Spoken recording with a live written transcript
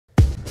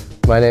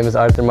My name is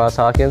Arthur Moss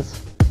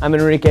Hawkins. I'm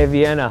Enrique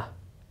Vienna,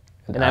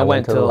 and I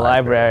went to the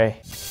library.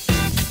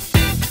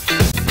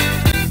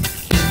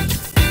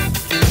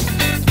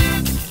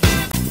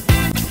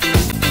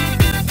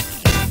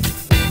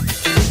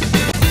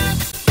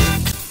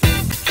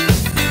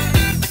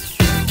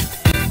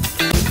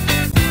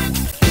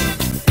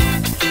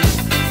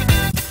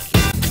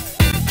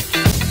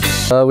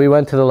 We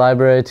went to the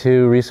library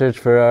to research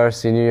for our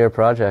senior year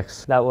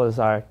projects. That was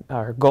our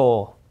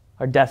goal,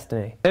 our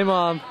destiny. Hey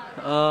Mom,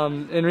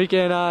 Enrique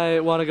and I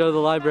want to go to the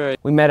library.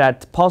 We met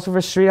at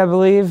Pulsifer Street, I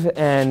believe,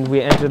 and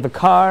we entered the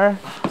car.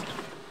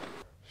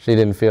 She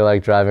didn't feel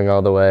like driving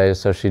all the way,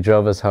 so she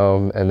drove us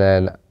home, and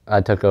then I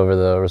took over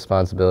the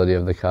responsibility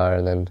of the car,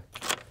 and then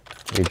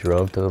we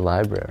drove to the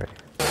library.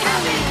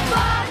 Having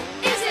fun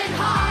isn't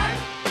hard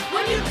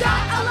when you've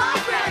got a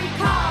library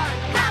card.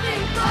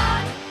 Having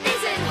fun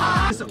isn't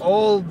hard. This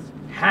old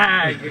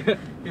hag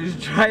is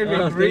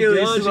driving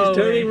really slowly. She's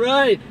turning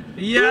right.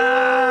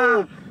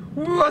 Yeah!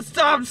 Ooh, a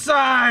stop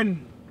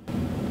sign!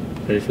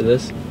 Ready for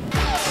this?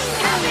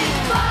 Having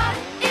fun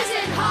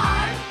isn't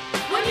hard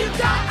when you've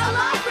got a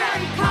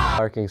library card.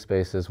 Parking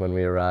spaces, when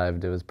we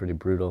arrived, it was pretty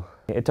brutal.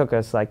 It took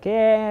us like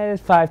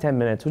 5-10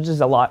 minutes, which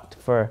is a lot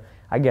for,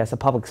 I guess, a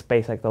public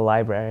space like the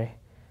library.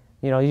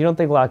 You know, you don't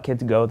think a lot of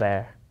kids go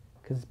there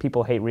because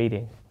people hate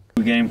reading.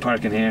 We're getting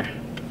parking here.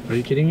 Are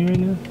you kidding me right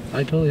now?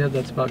 I totally had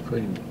that spot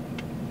cleaned.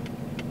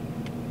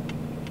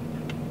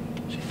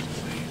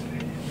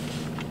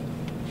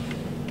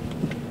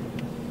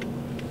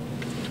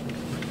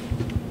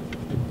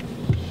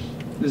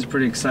 This is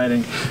pretty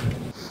exciting.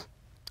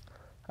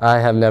 I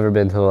have never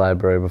been to the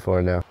library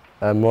before now.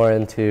 I'm more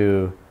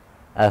into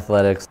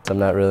athletics. I'm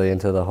not really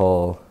into the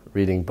whole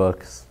reading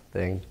books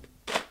thing.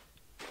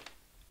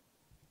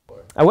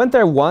 I went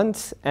there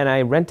once and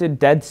I rented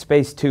Dead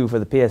Space 2 for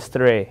the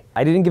PS3.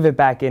 I didn't give it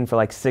back in for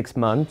like 6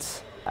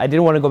 months. I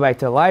didn't want to go back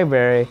to the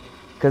library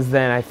because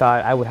then I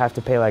thought I would have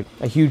to pay like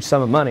a huge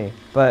sum of money.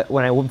 But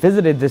when I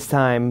visited this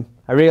time,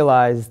 I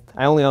realized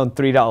I only owned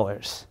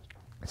 $3.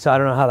 So I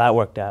don't know how that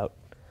worked out.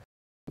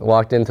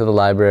 Walked into the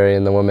library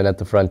and the woman at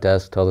the front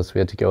desk told us we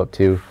had to go up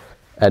to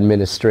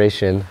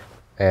administration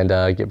and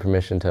get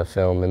permission to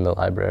film in the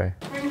library.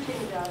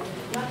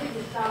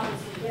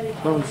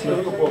 Who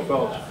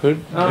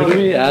do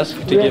we ask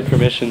to get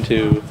permission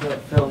to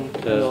Film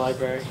in the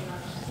library.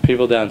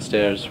 People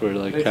downstairs were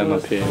like, come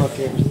up here.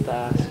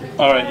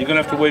 Alright, you're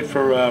gonna have to wait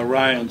for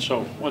Ryan,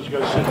 so what's you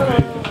guys say?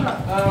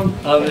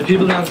 The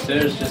people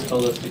downstairs just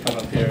told us to come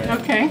up here. Right?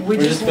 Okay. We're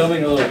just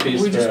filming a little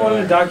piece. We just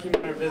wanted to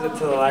document our visit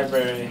to the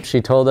library. She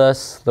told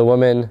us, the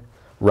woman,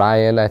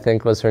 Ryan, I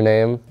think was her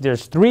name.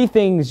 There's 3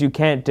 things you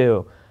can't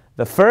do.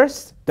 The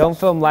first, don't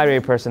film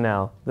library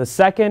personnel. The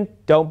second,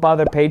 don't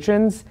bother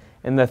patrons.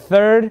 And the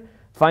third,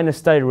 find a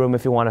study room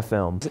if you want to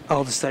film.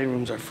 All the study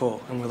rooms are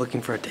full, and we're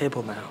looking for a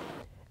table now.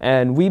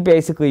 And we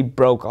basically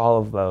broke all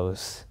of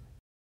those.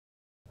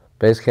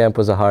 Base camp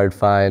was a hard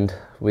find.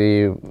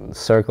 We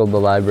circled the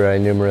library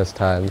numerous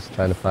times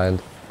trying to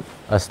find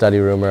a study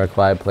room or a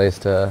quiet place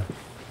to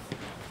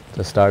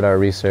start our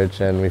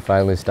research, and we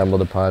finally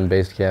stumbled upon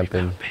base camp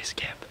in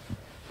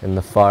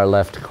the far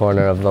left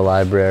corner of the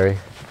library.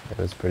 It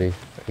was pretty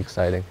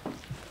exciting.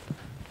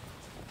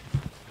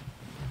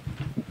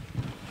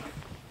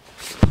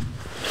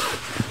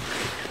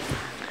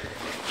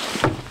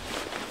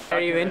 Are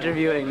you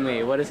interviewing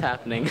me? What is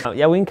happening?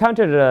 Yeah, we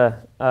encountered an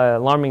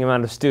alarming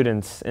amount of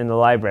students in the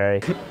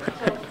library.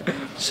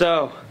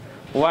 So,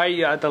 why are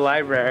you at the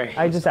library?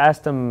 I just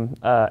asked them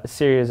a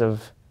series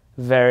of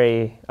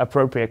very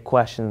appropriate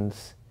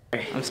questions.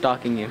 I'm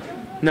stalking you.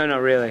 No,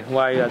 really.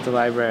 Why are you at the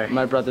library?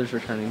 My brother's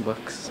returning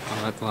books.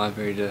 I'm at the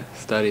library to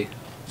study.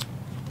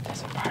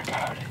 There's a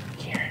barcode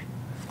here.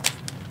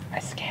 I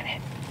scan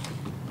it.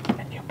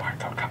 A new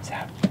barcode comes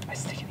out. I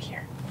stick it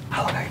here.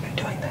 How long have you been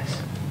doing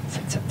this?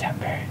 Since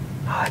September.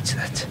 Oh,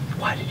 that's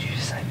why did you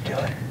decide to do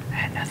it? It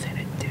had nothing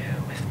to do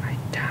with my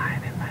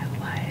time and my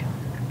life.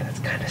 That's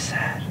kind of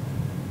sad.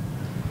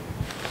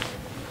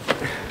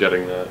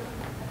 Getting that.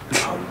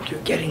 Oh, you're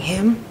getting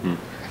him?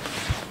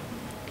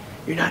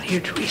 You're not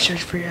here to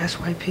research for your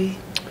SYP?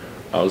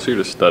 I was here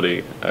to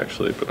study,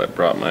 actually, but I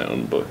brought my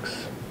own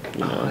books.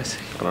 You know, I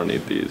see. I don't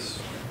need these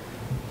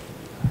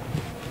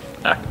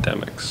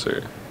academics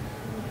or,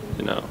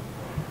 you know,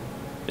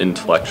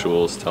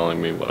 intellectuals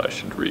telling me what I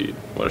should read,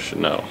 what I should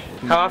know.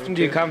 How often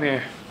do you come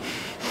here?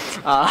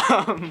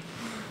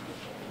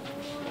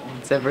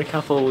 It's every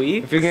couple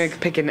weeks. If you're gonna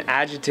pick an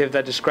adjective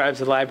that describes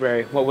the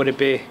library, what would it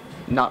be?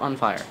 Not on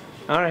fire.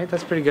 Alright,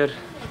 that's pretty good.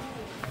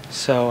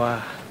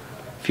 So,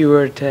 if you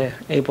were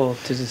able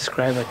to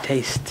describe a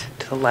taste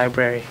to the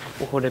library,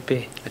 what would it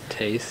be? A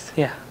taste?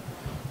 Yeah.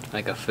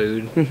 Like a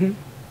food? Mm-hmm.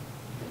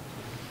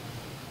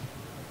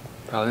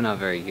 Probably not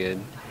very good.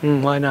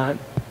 Why not?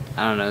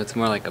 I don't know, it's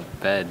more like a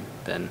bed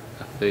than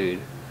a food.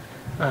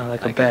 Oh,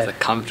 like a bed. It's a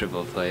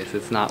comfortable place.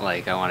 It's not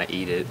like I want to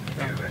eat it.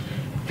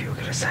 If you were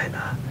going to assign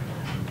a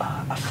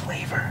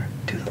flavor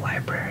to the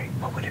library,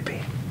 what would it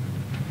be?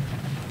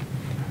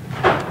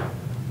 I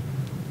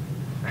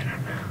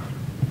don't know.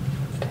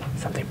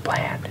 Something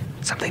bland.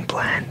 Something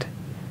bland.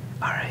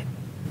 All right.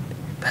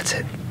 That's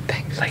it.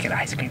 Thanks. Like an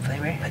ice cream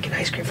flavor? Like an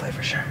ice cream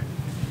flavor, sure.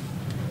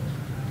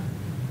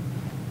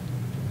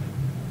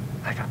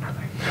 I got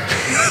nothing.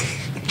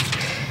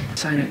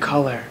 Assign a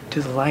color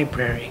to the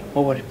library.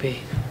 What would it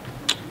be?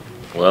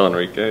 Well,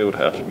 Enrique, it would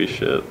have to be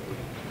shit.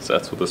 'Cause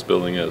that's what this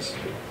building is.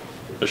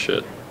 A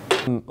shit.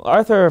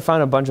 Arthur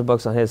found a bunch of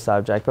books on his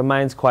subject, but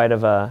mine's quite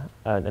of a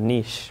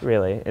niche,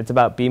 really. It's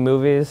about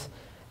B-movies,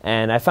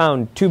 and I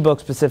found 2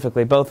 books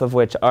specifically, both of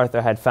which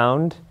Arthur had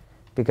found,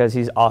 because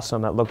he's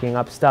awesome at looking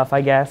up stuff,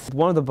 I guess.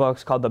 One of the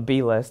books, called The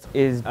B-List,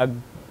 is a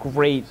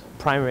great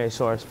primary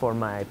source for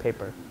my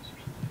paper.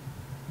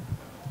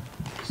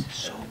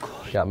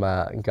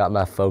 Got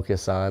my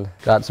focus on.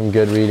 Got some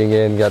good reading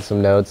in, got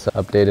some notes,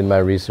 updated my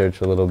research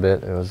a little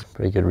bit. It was a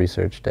pretty good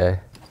research day.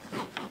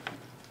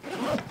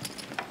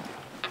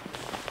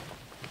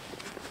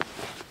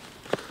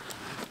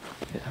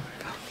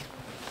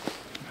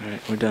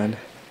 Alright, we're done.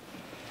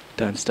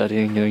 Done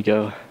studying. Gonna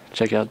go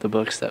check out the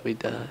books that we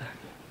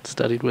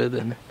studied with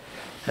and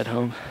head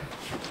home.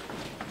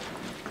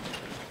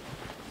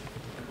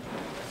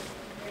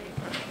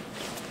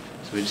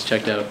 So we just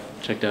checked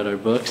out our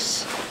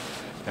books.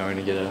 Now we're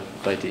gonna get a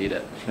bite to eat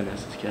at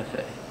Vanessa's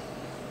Cafe.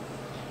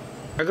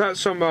 I got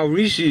some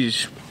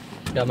Reese's.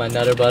 Got my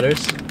Nutter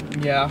Butters.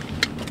 Yeah.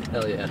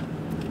 Hell yeah.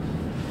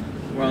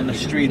 We're on the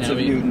streets of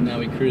Newton. Now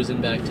we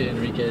cruising back to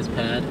Enrique's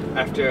pad.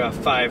 After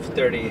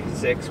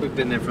 5:36, we've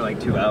been there for like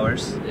 2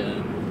 hours.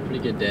 Yeah, pretty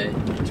good day.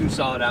 2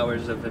 solid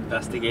hours of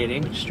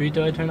investigating. Which street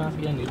do I turn off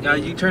again?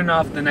 You turn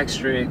off the next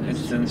street.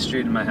 It's in the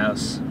street in my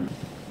house.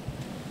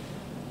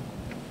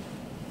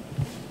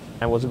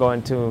 I was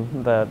going to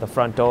the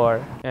front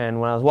door, and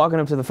when I was walking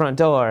up to the front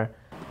door,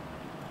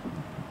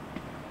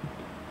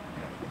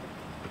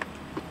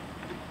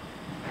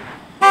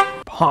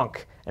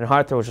 honk, and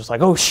Arthur was just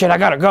like, "Oh shit, I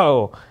gotta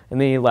go," and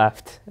then he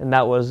left, and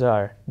that was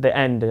the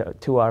end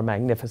to our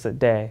magnificent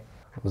day.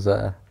 It was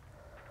a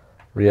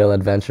real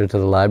adventure to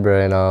the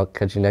library, and I'll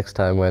catch you next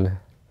time when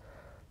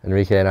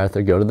Enrique and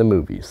Arthur go to the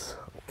movies.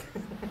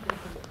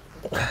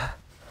 Was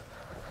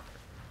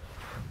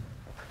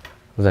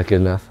that good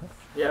enough?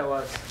 Yeah, it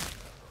was.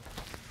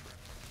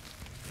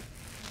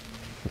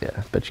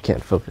 Yeah, but you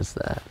can't focus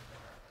that.